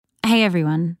Hey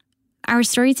everyone. Our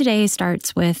story today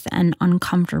starts with an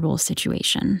uncomfortable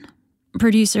situation.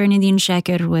 Producer Nadine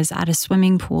Sheker was at a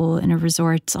swimming pool in a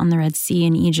resort on the Red Sea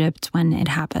in Egypt when it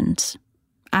happened.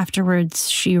 Afterwards,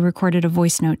 she recorded a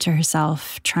voice note to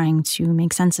herself, trying to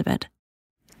make sense of it.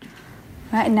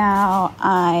 Right now,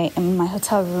 I am in my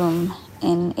hotel room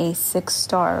in a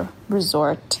 6-star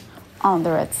resort on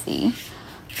the Red Sea.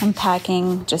 I'm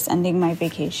packing, just ending my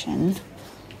vacation.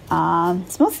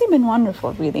 It's mostly been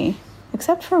wonderful, really,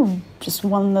 except for just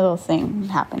one little thing that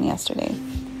happened yesterday.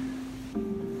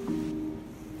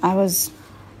 I was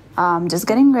just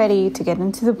getting ready to get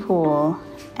into the pool,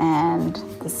 and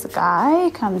this guy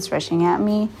comes rushing at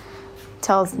me,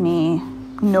 tells me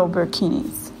no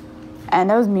burkinis. And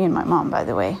that was me and my mom, by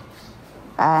the way.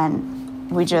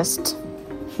 And we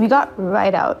got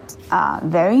right out,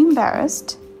 very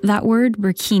embarrassed. That word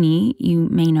burkini, you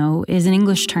may know, is an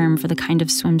English term for the kind of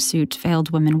swimsuit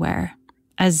veiled women wear.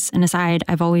 As an aside,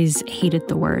 I've always hated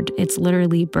the word. It's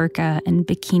literally burqa and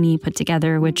bikini put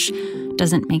together, which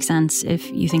doesn't make sense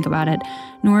if you think about it,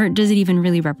 nor does it even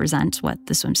really represent what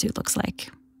the swimsuit looks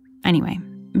like. Anyway,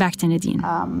 back to Nadine.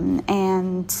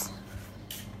 And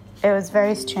it was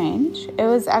very strange. It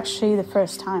was actually the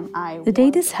first time The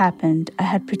day this happened, I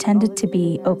had pretended to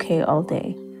be okay all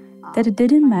day. That it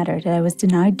didn't matter that I was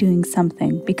denied doing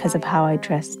something because of how I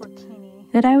dressed.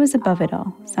 That I was above it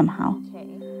all, somehow.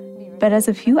 But as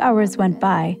a few hours went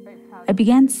by, I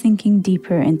began sinking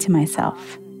deeper into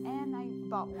myself.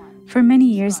 For many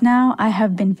years now, I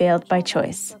have been veiled by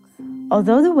choice.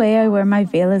 Although the way I wear my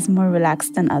veil is more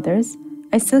relaxed than others,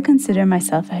 I still consider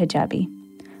myself a hijabi.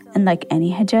 And like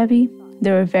any hijabi,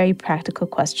 there were very practical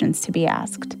questions to be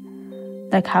asked.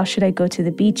 Like, how should I go to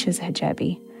the beach as a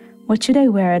hijabi? What should I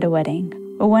wear at a wedding?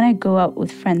 Or when I go out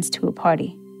with friends to a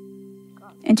party?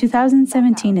 In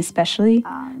 2017 especially,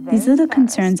 these little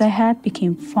concerns I had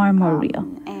became far more real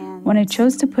when I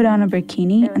chose to put on a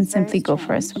burkini and simply go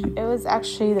for a swim. It was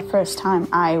actually the first time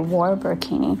I wore a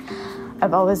burkini.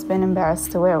 I've always been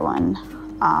embarrassed to wear one.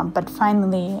 But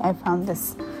finally, I found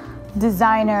this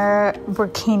designer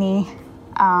burkini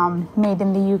made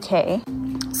in the UK.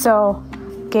 So,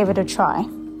 gave it a try.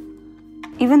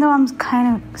 Even though I'm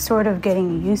kind of sort of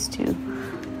getting used to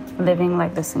living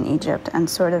like this in Egypt and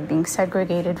sort of being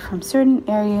segregated from certain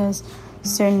areas,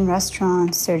 certain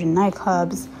restaurants, certain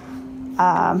nightclubs,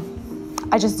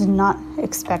 I just did not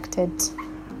expect it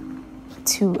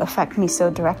to affect me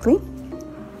so directly.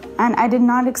 And I did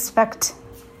not expect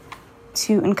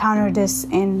to encounter this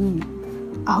in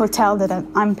a hotel that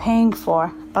I'm paying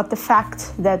for. But the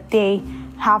fact that they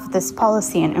have this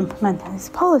policy and implement this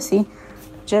policy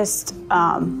just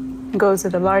goes to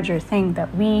the larger thing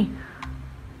that we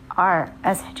are,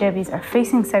 as hijabis, are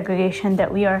facing segregation,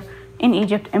 that we are in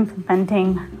Egypt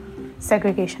implementing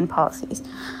segregation policies.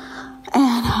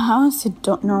 And I honestly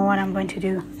don't know what I'm going to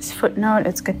do. This footnote,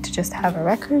 it's good to just have a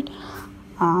record,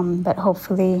 but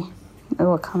hopefully it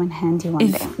will come in handy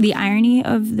one day. If the irony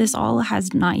of this all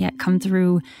has not yet come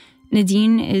through,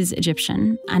 Nadine is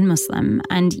Egyptian and Muslim,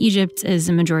 and Egypt is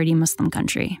a majority Muslim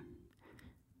country.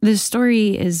 This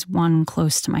story is one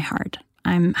close to my heart.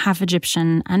 I'm half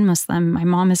Egyptian and Muslim. My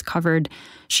mom is covered.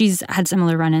 She's had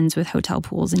similar run-ins with hotel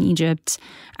pools in Egypt.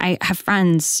 I have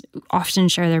friends who often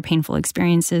share their painful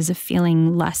experiences of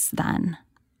feeling less than.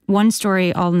 One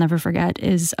story I'll never forget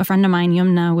is a friend of mine,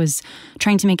 Yumna, was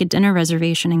trying to make a dinner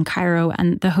reservation in Cairo,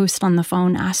 and the host on the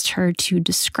phone asked her to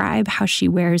describe how she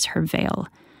wears her veil,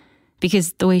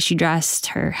 because the way she dressed,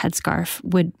 her headscarf,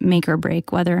 would make or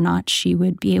break whether or not she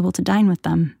would be able to dine with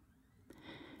them.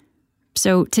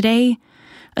 So today,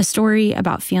 a story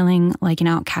about feeling like an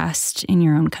outcast in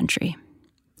your own country.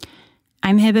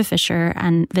 I'm Hiba Fisher,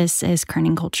 and this is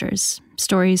Kerning Cultures,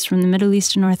 stories from the Middle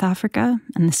East and North Africa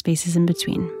and the spaces in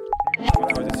between.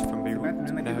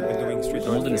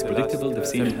 London is predictable, they've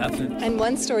seen it happen. And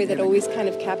one story that always kind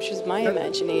of captures my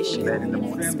imagination. The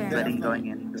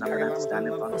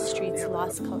streets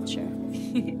lost culture.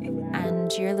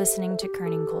 And you're listening to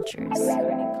Kerning Cultures.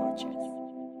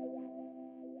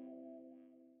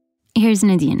 Here's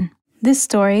Nadine. This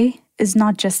story is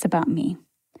not just about me.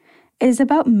 It is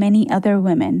about many other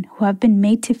women who have been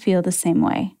made to feel the same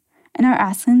way and are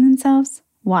asking themselves,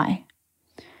 why?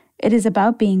 It is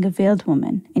about being a veiled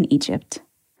woman in Egypt.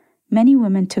 Many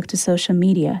women took to social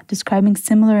media describing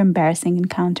similar embarrassing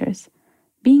encounters.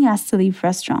 Being asked to leave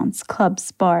restaurants,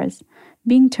 clubs, bars,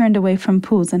 being turned away from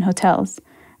pools and hotels,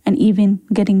 and even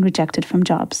getting rejected from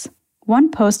jobs.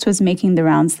 One post was making the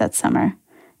rounds that summer.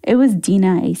 It was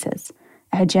Dina Aces,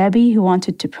 a hijabi who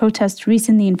wanted to protest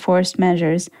recently enforced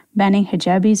measures banning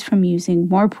hijabis from using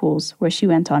more pools where she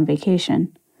went on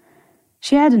vacation.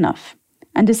 She had enough.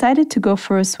 and decided to go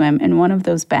for a swim in one of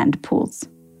those banned pools.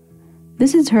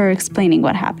 This is her explaining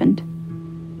what happened.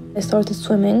 I started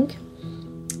swimming.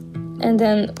 And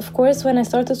then, of course, when I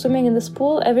started swimming in this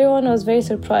pool, everyone was very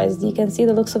surprised. You can see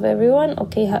the looks of everyone.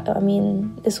 Okay, I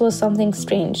mean, this was something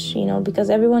strange,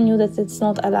 because everyone knew that it's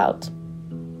not allowed.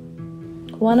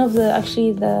 One of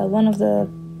the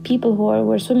people who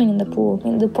were swimming in the pool,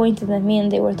 they pointed at me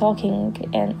and they were talking,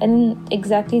 and I didn't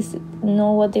exactly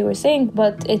know what they were saying,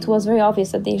 but it was very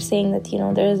obvious that they're saying that,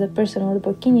 there is a person with a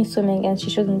burkini swimming and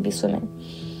she shouldn't be swimming.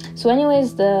 So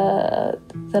anyways, the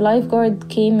lifeguard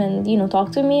came and,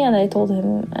 talked to me, and I told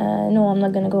him, no, I'm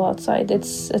not going to go outside.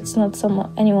 It's not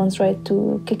anyone's right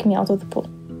to kick me out of the pool.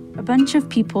 A bunch of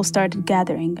people started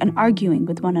gathering and arguing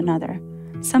with one another,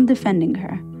 some defending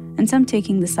her, and some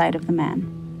taking the side of the man.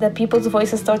 The people's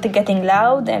voices started getting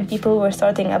loud, and people were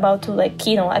starting about to,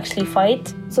 actually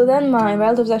fight. So then my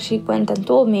relatives actually went and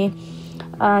told me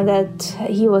that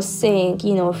he was saying,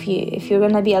 if you're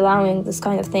going to be allowing this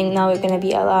kind of thing, now you're going to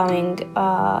be allowing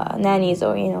nannies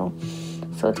or,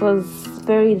 So it was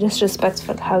very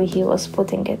disrespectful how he was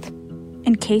putting it.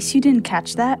 In case you didn't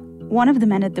catch that, one of the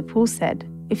men at the pool said,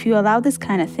 if you allow this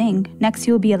kind of thing, next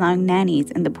you'll be allowing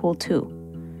nannies in the pool too.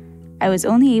 I was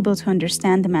only able to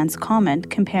understand the man's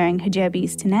comment comparing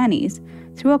hijabis to nannies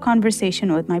through a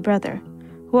conversation with my brother,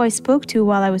 who I spoke to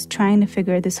while I was trying to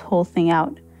figure this whole thing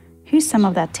out. Here's some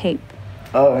of that tape.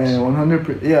 Oh, yeah,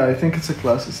 100%. Yeah, I think it's a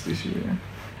classist issue. Yeah,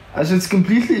 as it's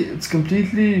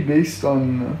completely based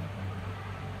on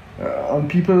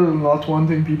people not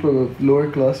wanting people of lower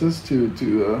classes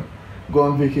to go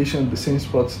on vacation at the same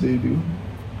spots they do.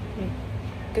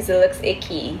 Because it looks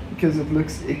icky. Because it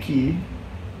looks icky.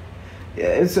 Yeah,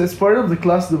 it's part of the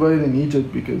class divide in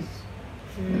Egypt because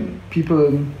people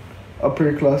in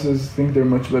upper classes think they're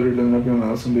much better than everyone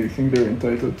else and they think they're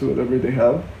entitled to whatever they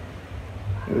have.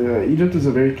 Egypt is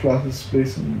a very classist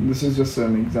place, and this is just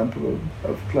an example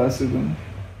of classism.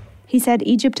 He said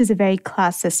Egypt is a very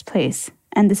classist place,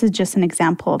 and this is just an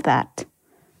example of that.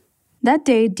 That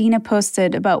day, Dina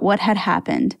posted about what had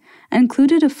happened and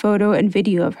included a photo and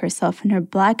video of herself in her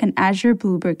black and azure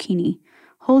blue burkini,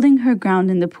 holding her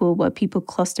ground in the pool while people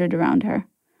clustered around her.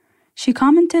 She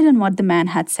commented on what the man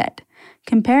had said,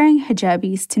 comparing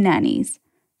hijabis to nannies.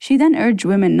 She then urged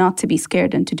women not to be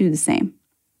scared and to do the same.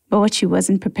 But what she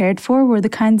wasn't prepared for were the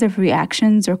kinds of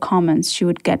reactions or comments she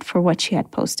would get for what she had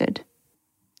posted.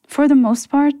 For the most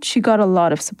part, she got a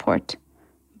lot of support.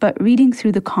 But reading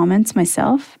through the comments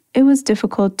myself, it was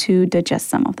difficult to digest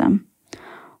some of them.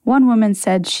 One woman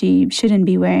said she shouldn't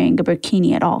be wearing a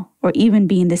burkini at all, or even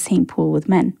be in the same pool with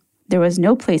men. There was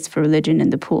no place for religion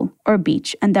in the pool or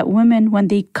beach, and that women, when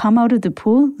they come out of the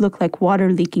pool, look like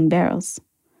water-leaking barrels.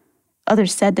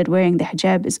 Others said that wearing the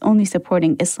hijab is only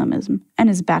supporting Islamism and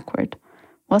is backward,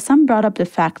 while some brought up the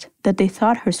fact that they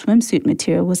thought her swimsuit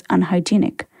material was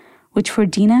unhygienic, which for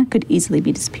Dina could easily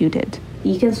be disputed.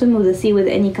 You can swim with the sea with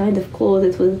any kind of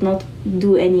clothes. It will not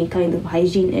do any kind of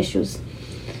hygiene issues.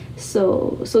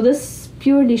 So this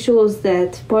purely shows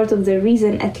that part of the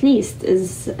reason, at least,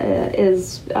 is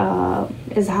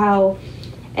how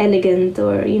elegant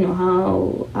or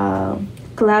how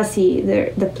classy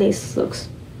the place looks.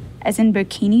 As in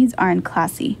burkinis aren't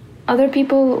classy. Other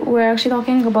people were actually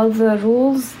talking about the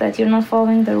rules, that you're not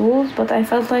following the rules, but I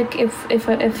felt like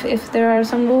if there are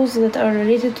some rules that are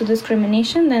related to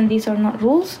discrimination, then these are not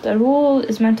rules. The rule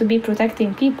is meant to be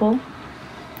protecting people.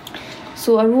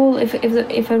 So a rule,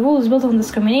 if a rule is built on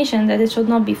discrimination, that it should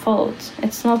not be followed.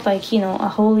 It's not like,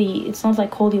 it's not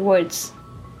like holy words.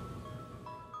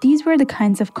 These were the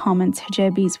kinds of comments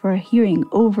hijabis were hearing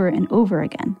over and over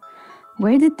again.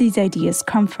 Where did these ideas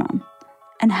come from?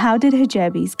 And how did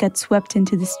hijabis get swept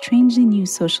into this strangely new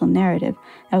social narrative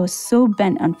that was so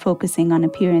bent on focusing on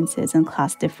appearances and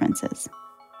class differences?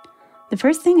 The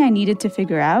first thing I needed to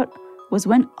figure out was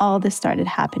when all this started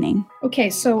happening. Okay,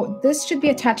 so this should be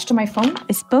attached to my phone.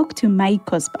 I spoke to Mai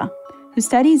Kozba, who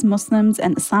studies Muslims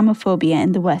and Islamophobia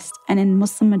in the West and in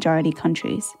Muslim-majority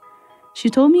countries. She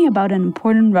told me about an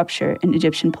important rupture in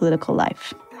Egyptian political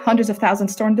life. Hundreds of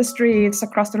thousands stormed the streets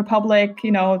across the republic.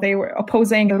 They were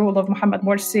opposing the rule of Mohammed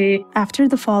Morsi. After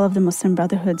the fall of the Muslim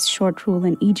Brotherhood's short rule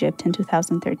in Egypt in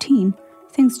 2013,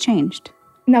 things changed.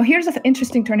 Now, here's an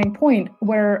interesting turning point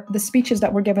where the speeches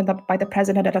that were given by the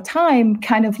president at a time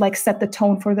kind of set the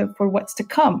tone for what's to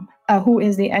come. Who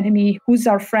is the enemy? Who's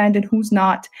our friend and who's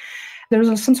not?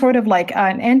 There's some sort of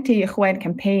an anti-Ikhwan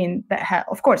campaign that,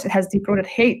 of course, it has deep-rooted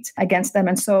hate against them.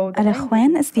 And so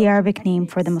Al-Ikhwan is the Arabic name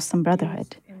for the Muslim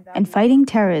Brotherhood. And fighting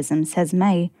terrorism, says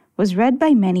Mai, was read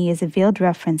by many as a veiled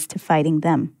reference to fighting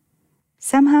them.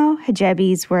 Somehow,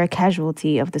 hijabis were a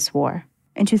casualty of this war.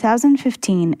 In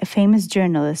 2015, a famous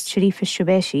journalist, Sharif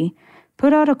al-Shubayshi,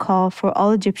 put out a call for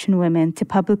all Egyptian women to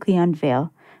publicly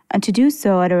unveil, and to do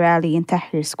so at a rally in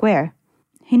Tahrir Square.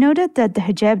 He noted that the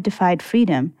hijab defied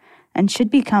freedom and should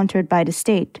be countered by the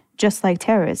state, just like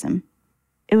terrorism.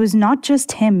 It was not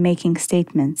just him making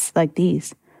statements like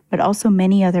these, but also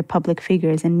many other public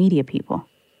figures and media people.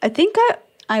 I think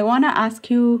I want to ask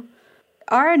you,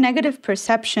 are negative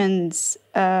perceptions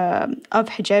of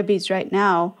hijabis right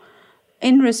now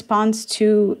in response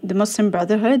to the Muslim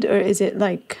Brotherhood, or is it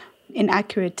like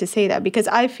inaccurate to say that? Because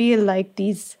I feel like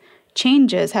these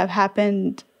changes have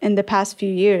happened in the past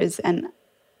few years, and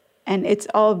it's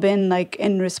all been like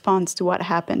in response to what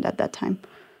happened at that time.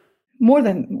 More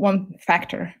than one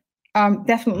factor.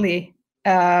 Definitely,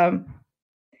 the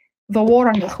war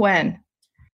on Ikhwan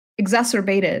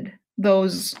exacerbated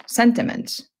those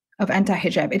sentiments of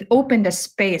anti-hijab. It opened a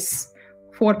space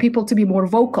for people to be more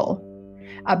vocal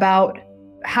about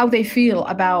how they feel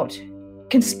about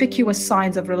conspicuous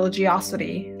signs of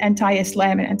religiosity.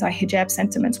 Anti-Islam and anti-hijab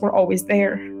sentiments were always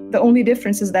there. The only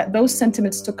difference is that those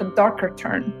sentiments took a darker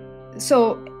turn.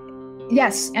 So,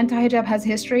 yes, anti-hijab has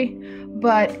history,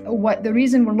 but the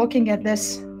reason we're looking at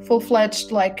this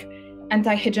full-fledged, like,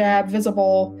 anti-hijab,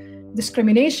 visible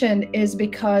discrimination is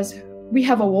because we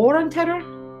have a war on terror,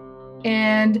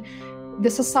 and the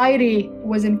society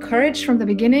was encouraged from the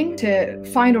beginning to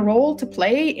find a role to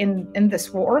play in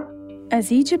this war.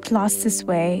 As Egypt lost its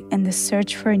way in the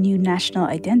search for a new national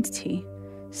identity,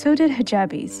 so did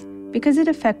hijabis, because it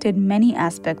affected many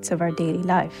aspects of our daily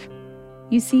life.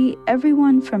 You see,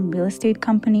 everyone from real estate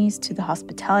companies to the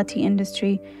hospitality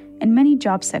industry and many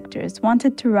job sectors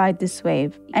wanted to ride this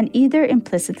wave and either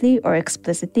implicitly or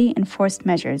explicitly enforced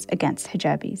measures against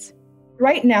hijabis.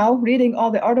 Right now, reading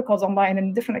all the articles online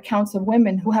and different accounts of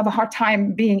women who have a hard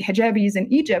time being hijabis in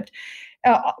Egypt,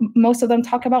 most of them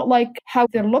talk about like how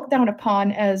they're looked down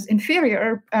upon as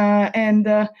inferior, and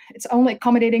it's only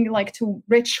accommodating like to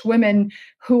rich women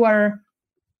who are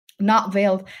not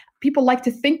veiled. People like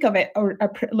to think of it, or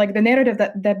like the narrative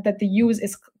that they use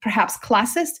is perhaps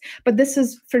classist, but this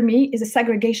is, for me, is a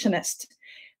segregationist,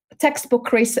 textbook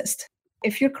racist.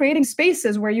 If you're creating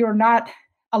spaces where you're not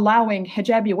allowing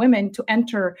hijabi women to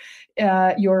enter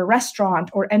your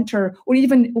restaurant or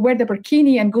even wear the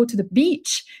burkini and go to the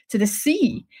beach, to the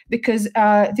sea, because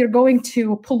they're going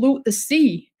to pollute the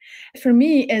sea, for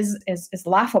me is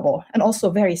laughable and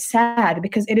also very sad,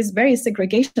 because it is very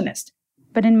segregationist.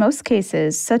 But in most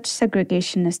cases, such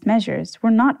segregationist measures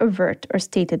were not overt or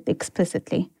stated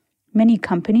explicitly. Many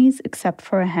companies, except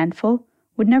for a handful,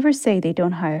 would never say they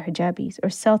don't hire hijabis or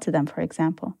sell to them, for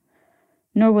example.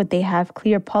 Nor would they have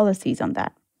clear policies on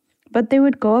that. But they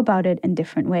would go about it in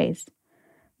different ways.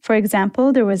 For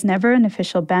example, there was never an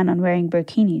official ban on wearing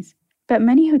burkinis, but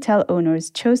many hotel owners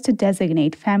chose to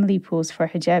designate family pools for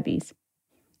hijabis.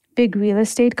 Big real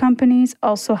estate companies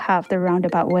also have their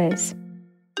roundabout ways.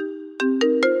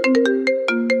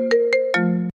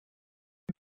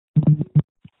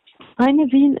 Hi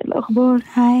Naveen, الأخبار.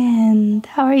 Hi Hind,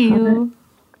 how are you?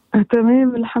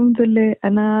 تمام الحمد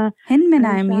لله. Hind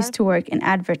Minaim used to work in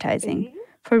advertising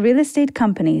for real estate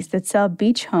companies that sell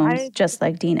beach homes just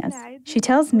like Dina's. She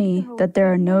tells me that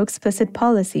there are no explicit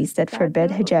policies that forbid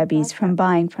hijabis from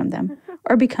buying from them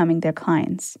or becoming their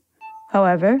clients.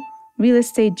 However, real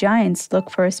estate giants look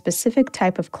for a specific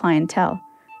type of clientele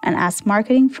and ask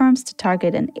marketing firms to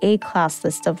target an A-class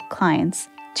list of clients,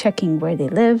 checking where they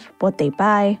live, what they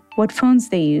buy, what phones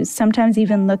they use, sometimes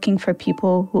even looking for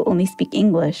people who only speak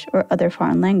English or other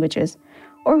foreign languages,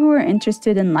 or who are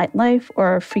interested in nightlife or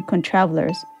are frequent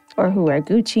travelers, or who wear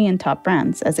Gucci and top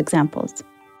brands as examples.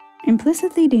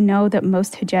 Implicitly, they know that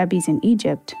most hijabis in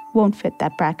Egypt won't fit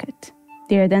that bracket.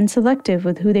 They are then selective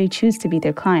with who they choose to be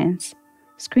their clients,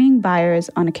 screening buyers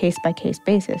on a case-by-case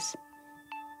basis.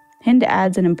 Hind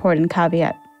adds an important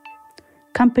caveat.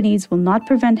 Companies will not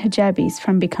prevent hijabis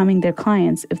from becoming their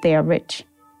clients if they are rich.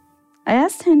 I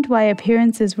asked Hind why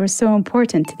appearances were so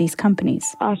important to these companies.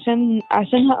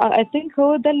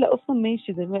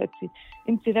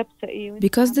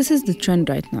 Because this is the trend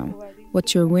right now.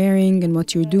 What you're wearing and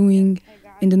what you're doing.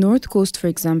 In the North Coast, for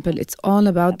example, it's all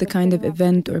about the kind of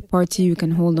event or party you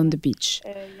can hold on the beach.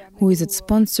 Who is it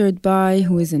sponsored by?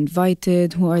 Who is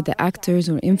invited? Who are the actors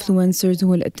or influencers who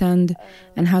will attend?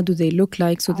 And how do they look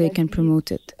like so they can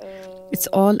promote it? It's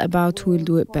all about who will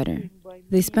do it better.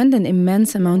 They spend an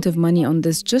immense amount of money on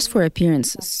this just for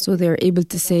appearances, so they're able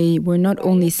to say, we're not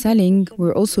only selling,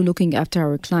 we're also looking after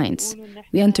our clients.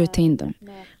 We entertain them.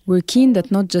 We're keen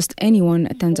that not just anyone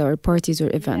attends our parties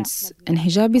or events, and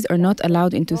hijabis are not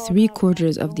allowed into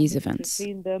 3/4 of these events.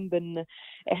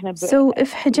 So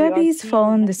if hijabis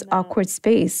fall in this awkward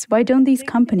space, why don't these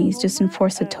companies just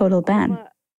enforce a total ban?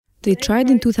 They tried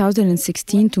in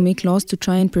 2016 to make laws to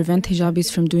try and prevent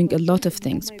hijabis from doing a lot of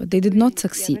things, but they did not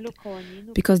succeed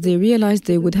because they realized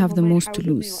they would have the most to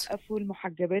lose.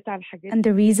 And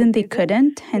the reason they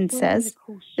couldn't, Hind says,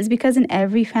 is because in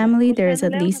every family there is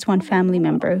at least one family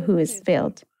member who is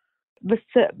veiled.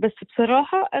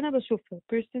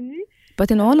 But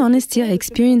in all honesty, I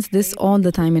experience this all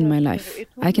the time in my life.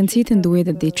 I can see it in the way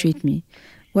that they treat me.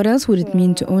 What else would it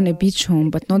mean to own a beach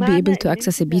home but not be able to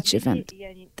access a beach event?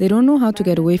 They don't know how to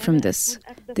get away from this.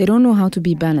 They don't know how to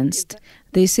be balanced.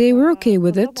 They say we're okay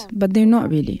with it, but they're not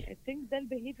really.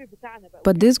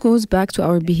 But this goes back to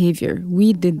our behavior.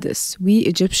 We did this. We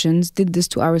Egyptians did this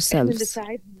to ourselves.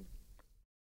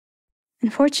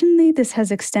 Unfortunately, this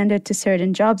has extended to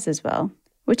certain jobs as well,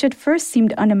 which at first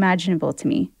seemed unimaginable to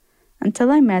me,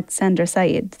 until I met Sandra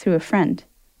Said through a friend.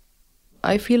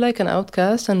 I feel like an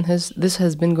outcast, and this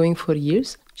has been going for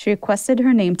years. She requested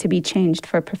her name to be changed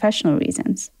for professional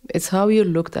reasons. It's how you're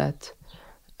looked at,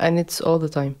 and it's all the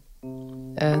time.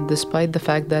 Despite the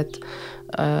fact that,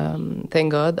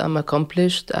 thank God, I'm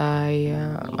accomplished,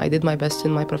 I did my best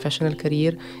in my professional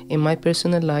career, in my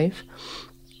personal life,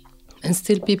 and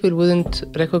still people wouldn't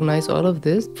recognize all of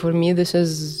this. For me, this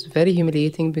is very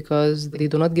humiliating because they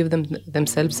do not give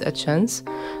themselves a chance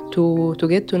to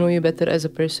get to know you better as a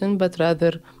person, but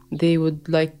rather they would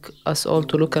like us all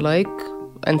to look alike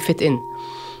and fit in,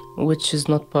 which is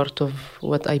not part of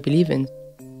what I believe in.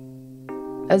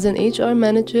 As an HR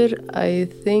manager, I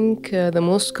think the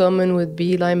most common would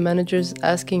be line managers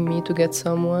asking me to get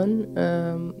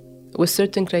someone with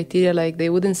certain criteria, like they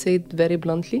wouldn't say it very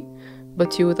bluntly,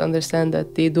 but you would understand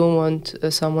that they don't want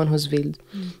someone who's veiled.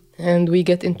 And we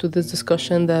get into this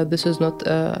discussion that this is not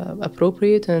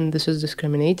appropriate and this is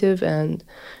discriminative and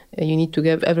you need to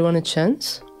give everyone a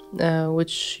chance,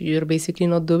 which you're basically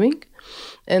not doing.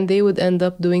 And they would end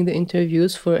up doing the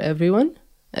interviews for everyone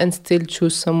and still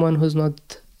choose someone who's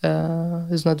not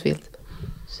veiled.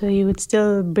 So you would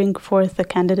still bring forth a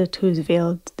candidate who's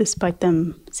veiled despite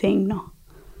them saying no?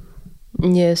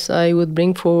 Yes, I would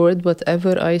bring forward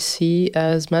whatever I see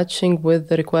as matching with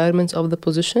the requirements of the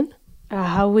position.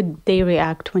 How would they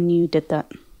react when you did that?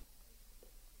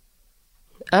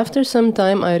 After some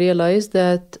time, I realized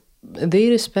that they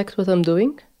respect what I'm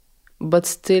doing, but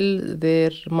still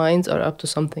their minds are up to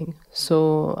something.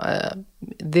 So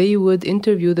they would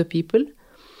interview the people.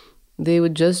 They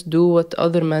would just do what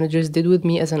other managers did with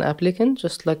me as an applicant,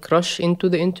 just like rush into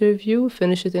the interview,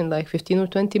 finish it in like 15 or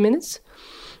 20 minutes.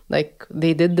 Like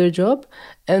they did their job,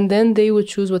 and then they would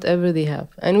choose whatever they have.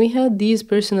 And we had these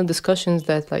personal discussions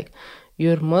that like,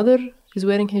 your mother is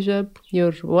wearing hijab,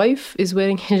 your wife is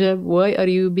wearing hijab, why are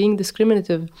you being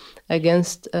discriminative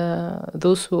against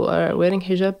those who are wearing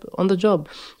hijab on the job?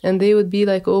 And they would be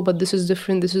like, oh, but this is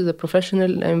different, this is a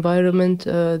professional environment,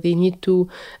 they need to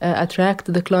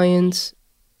attract the clients.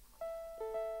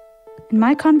 In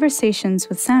my conversations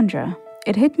with Sandra,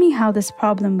 it hit me how this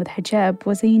problem with hijab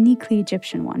was a uniquely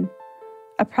Egyptian one,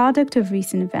 a product of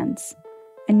recent events,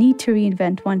 a need to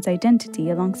reinvent one's identity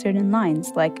along certain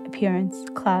lines like appearance,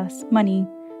 class, money,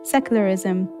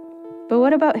 secularism. But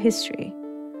what about history?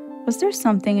 Was there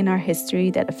something in our history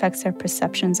that affects our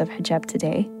perceptions of hijab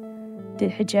today?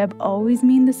 Did hijab always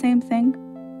mean the same thing?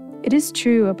 It is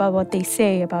true about what they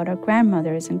say about our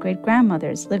grandmothers and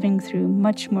great-grandmothers living through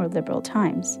much more liberal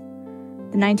times.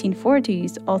 The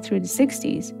 1940s all through the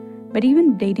 60s, but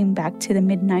even dating back to the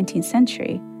mid-19th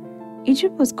century,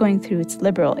 Egypt was going through its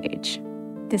liberal age.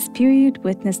 This period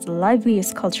witnessed the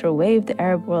liveliest cultural wave the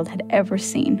Arab world had ever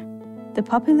seen. The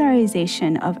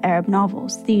popularization of Arab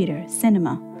novels, theater,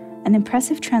 cinema, an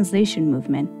impressive translation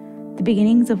movement, the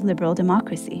beginnings of liberal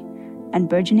democracy, and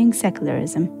burgeoning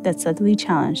secularism that subtly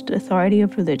challenged the authority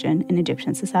of religion in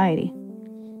Egyptian society.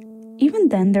 Even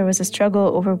then, there was a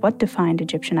struggle over what defined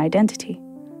Egyptian identity.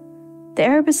 The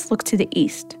Arabists looked to the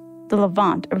east, the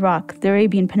Levant, Iraq, the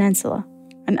Arabian Peninsula,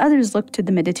 and others looked to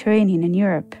the Mediterranean and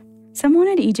Europe. Some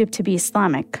wanted Egypt to be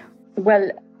Islamic.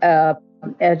 Well,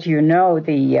 as you know,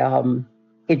 the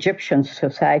Egyptian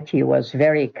society was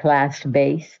very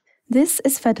class-based. This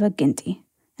is Fadwa Ginti,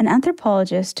 an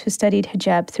anthropologist who studied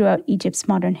hijab throughout Egypt's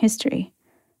modern history,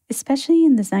 especially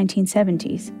in the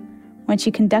 1970s, when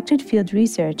she conducted field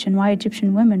research on why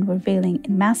Egyptian women were veiling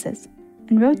in masses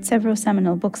and wrote several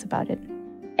seminal books about it.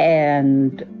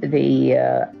 And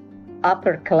the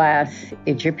upper-class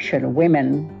Egyptian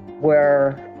women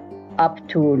were, up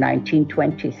to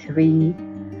 1923,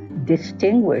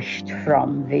 distinguished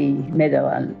from the middle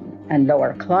and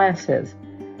lower classes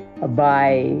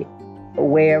by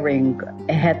wearing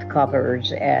head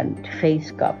covers and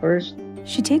face covers.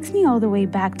 She takes me all the way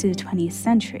back to the 20th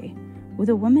century with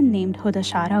a woman named Huda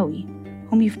Sha'rawi,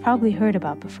 whom you've probably heard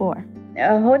about before.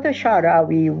 Huda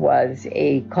Sha'rawi was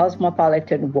a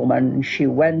cosmopolitan woman. She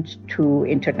went to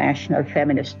international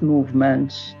feminist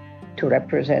movements to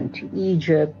represent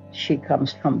Egypt. She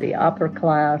comes from the upper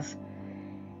class,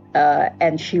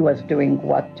 and she was doing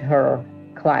what her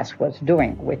class was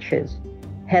doing, which is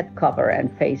head cover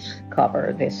and face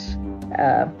cover, this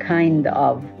kind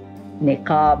of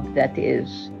niqab that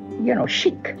is,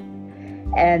 chic.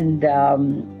 And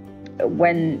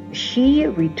when she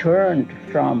returned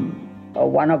from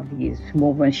one of these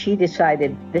movements, she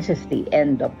decided this is the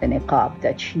end of the niqab,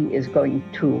 that she is going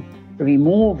to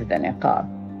remove the niqab.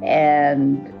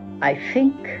 And I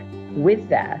think with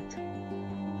that,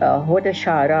 Huda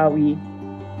Sha'rawi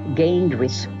gained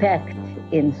respect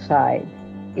inside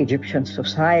Egyptian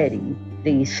society.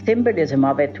 The symbolism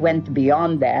of it went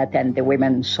beyond that, and the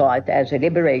women saw it as a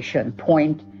liberation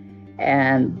point,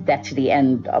 and that's the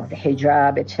end of the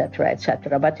hijab, etc.,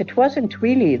 etc. But it wasn't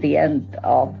really the end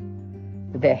of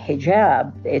the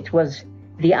hijab. It was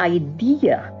the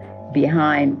idea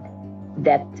behind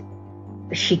that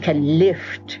she can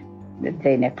lift the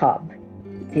niqab,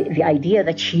 the idea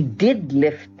that she did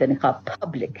lift the niqab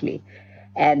publicly,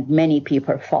 and many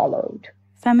people followed.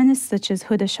 Feminists such as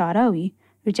Huda Sha'rawi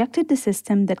rejected the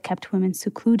system that kept women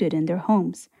secluded in their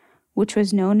homes, which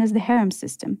was known as the harem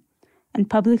system, and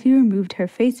publicly removed her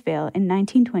face veil in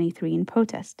 1923 in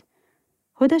protest.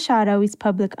 Huda Sha'rawi's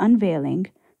public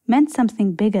unveiling meant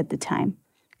something big at the time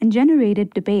and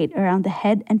generated debate around the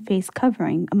head and face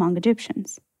covering among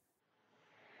Egyptians.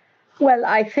 Well,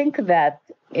 I think that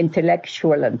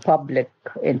intellectual and public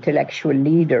intellectual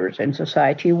leaders in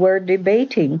society were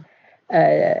debating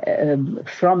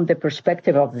from the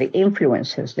perspective of the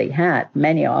influences they had.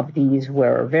 Many of these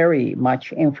were very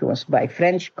much influenced by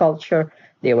French culture.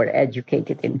 They were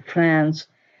educated in France.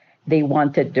 They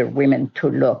wanted their women to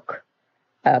look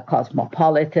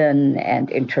cosmopolitan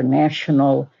and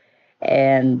international.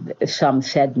 And some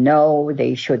said, no,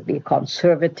 they should be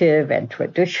conservative and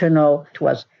traditional. It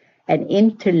was an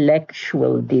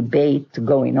intellectual debate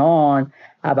going on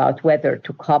about whether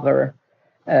to cover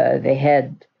the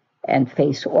head and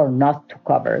face or not to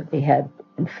cover the head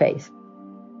and face.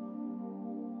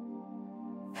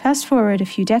 Fast forward a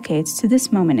few decades to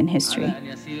this moment in history.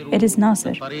 It is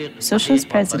Nasser, socialist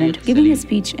president, giving a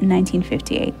speech in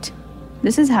 1958.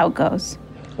 This is how it goes.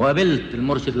 وقابلت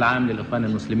المرشد العام للإخوان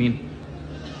المسلمين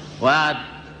وقعد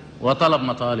وطلب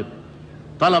مطالب.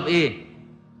 طلب إيه؟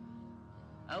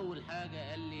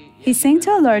 He's saying to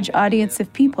a large audience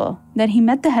of people that he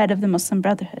met the head of the Muslim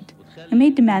Brotherhood and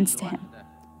made demands to him,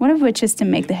 one of which is to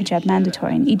make the hijab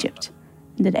mandatory in Egypt,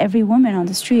 and that every woman on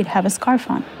the street have a scarf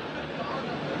on.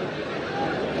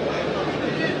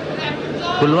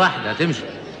 كل واحدة تمشي.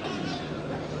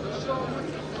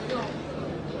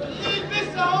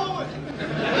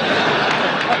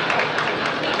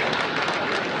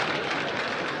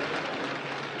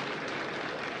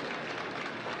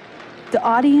 The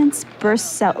audience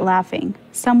bursts out laughing.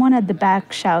 Someone at the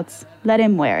back shouts, "Let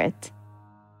him wear it."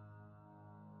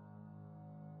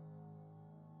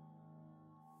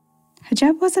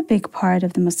 Hijab was a big part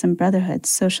of the Muslim Brotherhood's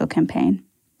social campaign.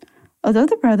 Although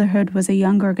the Brotherhood was a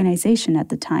young organization at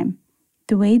the time,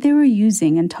 the way they were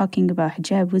using and talking about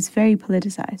hijab was very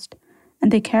politicized,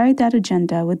 and they carried that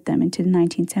agenda with them into the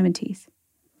 1970s.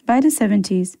 By the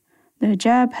 70s, the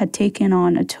hijab had taken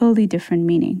on a totally different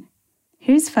meaning.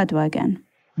 Here's Fadwa again.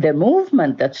 The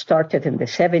movement that started in the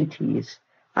 70s,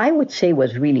 I would say,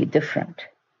 was really different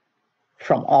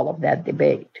from all of that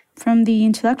debate. From the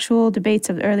intellectual debates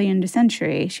of early in the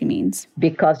century, she means.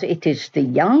 Because it is the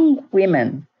young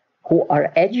women who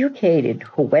are educated,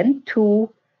 who went to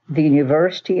the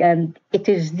university, and it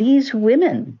is these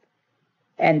women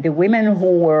and the women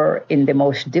who were in the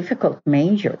most difficult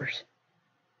majors,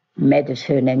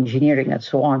 medicine, engineering, and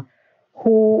so on,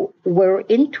 who were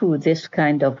into this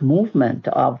kind of movement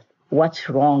of what's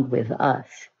wrong with us?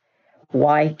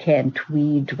 Why can't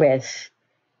we dress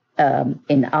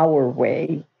in our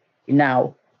way?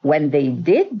 Now, when they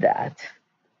did that,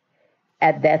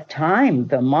 at that time,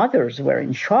 the mothers were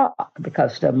in shock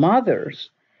because the mothers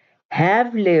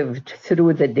have lived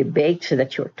through the debates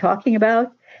that you're talking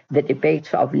about, the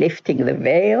debates of lifting the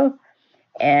veil,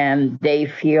 and they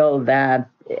feel that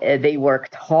they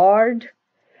worked hard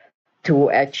to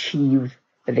achieve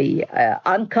the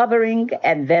uncovering,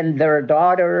 and then their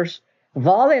daughters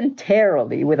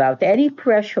voluntarily, without any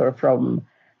pressure from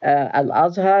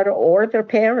Al-Azhar or their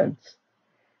parents,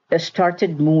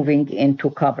 started moving into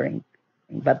covering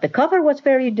But the cover was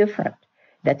very different.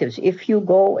 That is, if you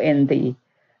go in the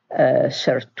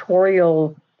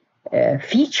sartorial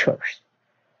features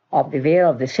of the veil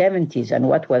of the 70s and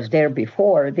what was there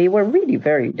before, they were really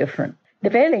very different. The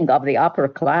veiling of the upper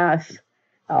class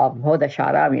of Hoda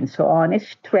Sha'rawi and so on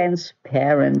is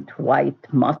transparent, white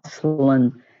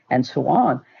muslin, and so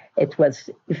on. It was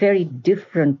a very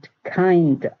different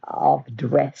kind of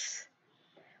dress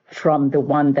from the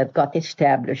one that got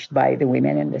established by the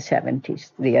women in the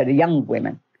 70s, the young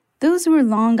women. Those were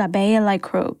long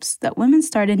abaya-like robes that women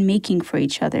started making for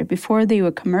each other before they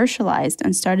were commercialized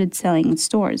and started selling in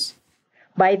stores.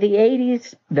 By the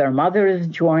 80s, their mothers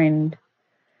joined.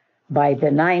 By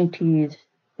the 90s,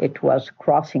 it was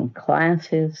crossing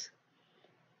classes.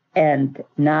 And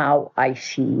now I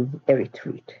see a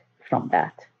retreat from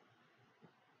that.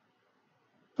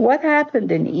 What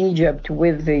happened in Egypt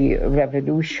with the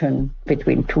revolution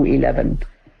between 2011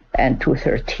 and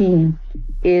 2013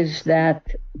 is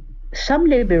that some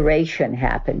liberation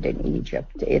happened in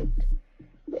Egypt.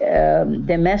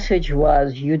 The message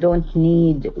was, you don't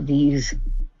need these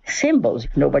symbols.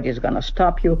 Nobody's going to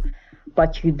stop you,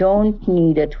 but you don't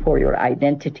need it for your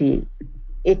identity.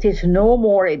 It is no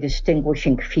more a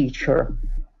distinguishing feature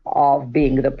of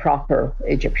being the proper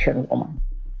Egyptian woman.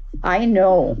 I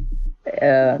know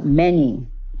many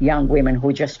young women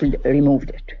who just removed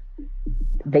it.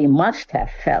 They must have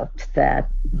felt that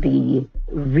the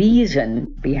reason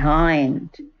behind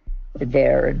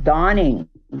their donning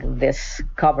this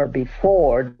cover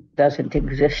before doesn't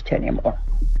exist anymore.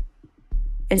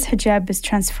 As hijab is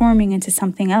transforming into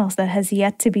something else that has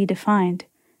yet to be defined.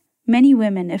 Many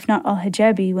women, if not all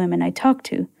hijabi women I talk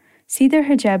to, see their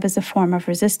hijab as a form of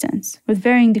resistance, with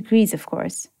varying degrees, of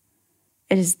course.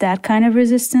 It is that kind of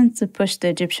resistance that pushed the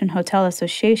Egyptian Hotel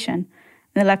Association,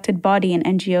 an elected body and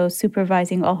NGO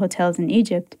supervising all hotels in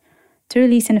Egypt, to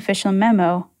release an official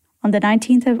memo on the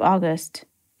 19th of August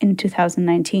in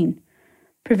 2019,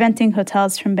 preventing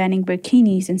hotels from banning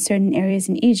burkinis in certain areas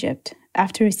in Egypt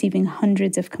after receiving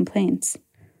hundreds of complaints.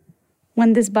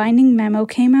 When this binding memo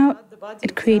came out,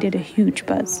 it created a huge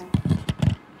buzz.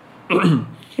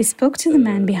 I spoke to the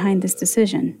man behind this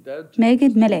decision,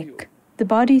 Megid Melek, the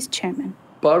body's chairman.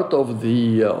 Part of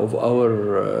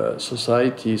our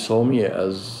society saw me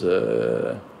as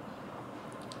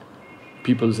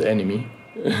people's enemy,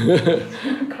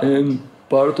 and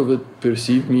part of it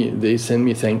perceived me. They sent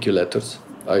me thank you letters.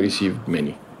 I received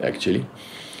many, actually,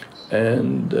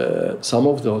 and some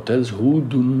of the hotels who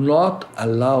do not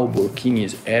allow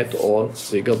burkinis at all,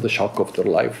 they got the shock of their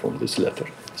life from this letter,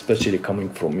 especially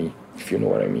coming from me, if you know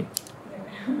what I mean.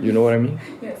 You know what I mean?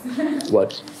 Yes.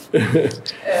 What?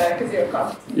 Because you're a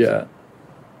cop. Yeah.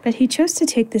 But he chose to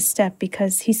take this step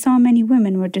because he saw many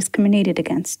women were discriminated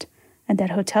against, and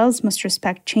that hotels must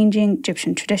respect changing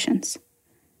Egyptian traditions.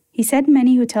 He said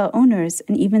many hotel owners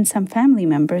and even some family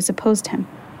members opposed him.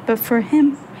 But for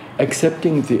him,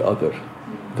 accepting the other,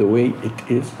 the way it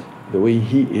is, the way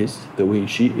he is, the way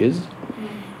she is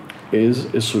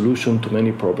a solution to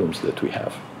many problems that we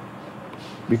have.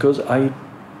 Because I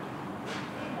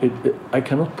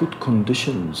cannot put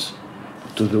conditions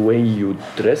to the way you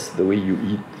dress, the way you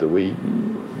eat, the way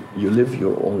you live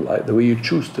your own life, the way you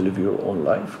choose to live your own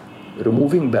life.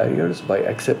 Removing barriers by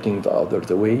accepting the other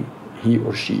the way he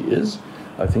or she is,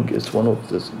 I think is one of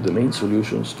the main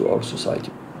solutions to our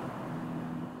society.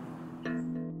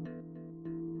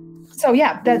 So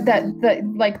yeah,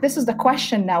 this is the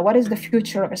question now. What is the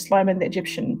future of Islam in the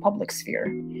Egyptian public sphere?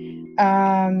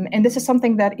 And this is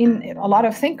something that a lot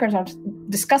of thinkers are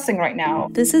discussing right now.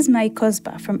 This is Mai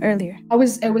Kozba from earlier. I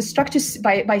was struck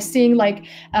by seeing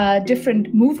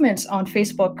different movements on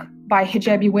Facebook by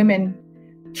hijabi women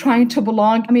trying to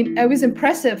belong. I mean, it was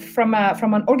impressive from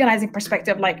an organizing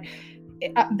perspective.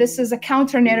 This is a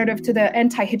counter narrative to the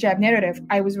anti-hijab narrative.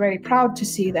 I was very proud to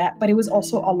see that, but it was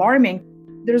also alarming.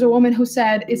 There's a woman who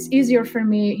said, it's easier for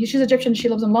me. She's Egyptian. She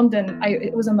lives in London.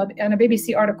 It was in a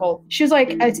BBC article. She was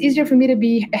like, it's easier for me to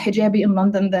be a hijabi in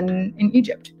London than in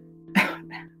Egypt.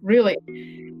 Really?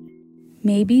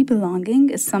 Maybe belonging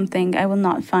is something I will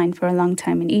not find for a long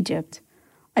time in Egypt.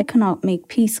 I cannot make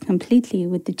peace completely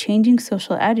with the changing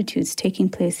social attitudes taking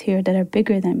place here that are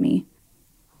bigger than me.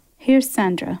 Here's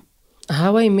Sandra.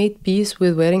 How I made peace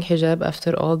with wearing hijab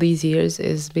after all these years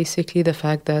is basically the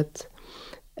fact that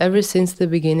ever since the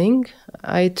beginning,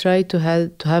 I tried to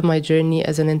have my journey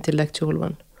as an intellectual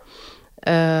one,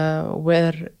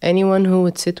 where anyone who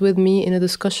would sit with me in a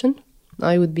discussion,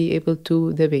 I would be able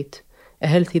to debate, a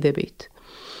healthy debate.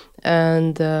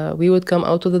 And we would come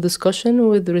out of the discussion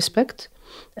with respect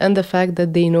and the fact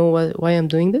that they know why I'm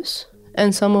doing this.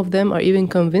 And some of them are even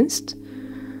convinced.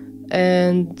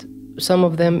 And some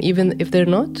of them, even if they're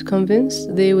not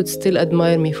convinced, they would still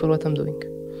admire me for what I'm doing.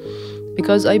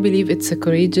 Because I believe it's a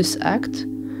courageous act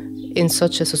in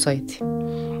such a society.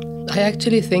 I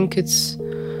actually think it's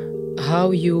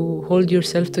how you hold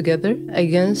yourself together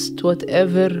against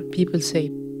whatever people say.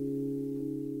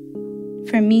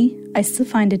 For me, I still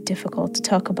find it difficult to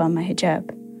talk about my hijab,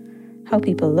 how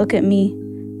people look at me,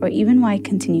 or even why I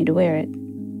continue to wear it.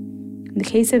 In the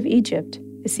case of Egypt,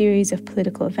 a series of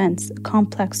political events, a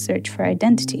complex search for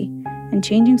identity, and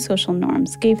changing social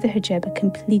norms gave the hijab a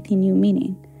completely new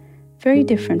meaning, very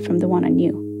different from the one I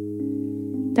knew.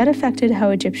 That affected how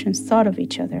Egyptians thought of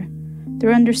each other,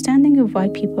 their understanding of why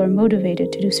people are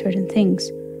motivated to do certain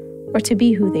things, or to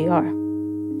be who they are.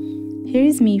 Here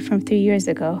is me from 3 years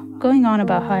ago, going on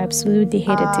about how I absolutely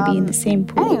hated to be in the same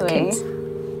pool with kids.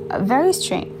 Very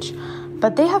strange,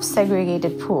 but they have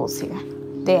segregated pools here.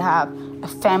 They have a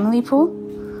family pool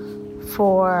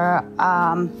for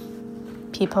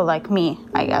people like me,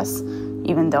 I guess,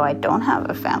 even though I don't have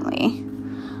a family.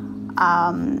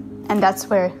 And that's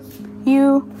where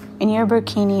you, in your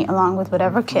burkini, along with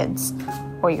whatever kids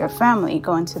or your family,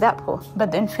 go into that pool.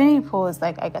 But the infinity pool is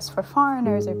like, I guess, for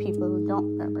foreigners or people who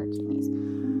don't wear burkinis.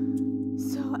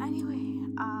 So anyway,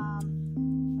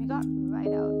 we got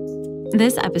right out.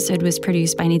 This episode was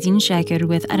produced by Nadine Shakir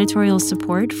with editorial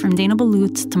support from Dana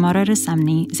Balut, Tamara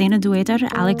Rasamni, Zaina Duwaiter,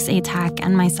 Alex Atack,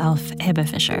 and myself, Hiba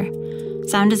Fisher.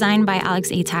 Sound design by Alex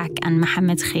Atack and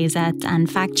Mohammed Khayzat, and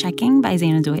fact-checking by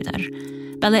Zaina Duwaiter.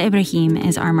 Bella Ibrahim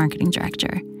is our marketing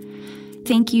director.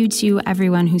 Thank you to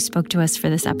everyone who spoke to us for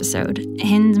this episode.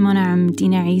 Hind Monam,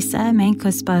 Dina Isa, May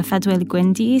Kusba, Fadwa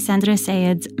El-Gwindi, Sandra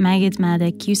Sayed, Magid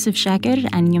Madik, Yusuf Shakir,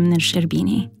 and Yumna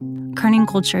Shirbini. Kerning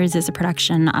Cultures is a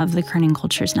production of the Kerning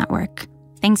Cultures Network.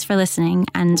 Thanks for listening,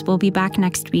 and we'll be back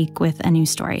next week with a new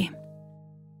story.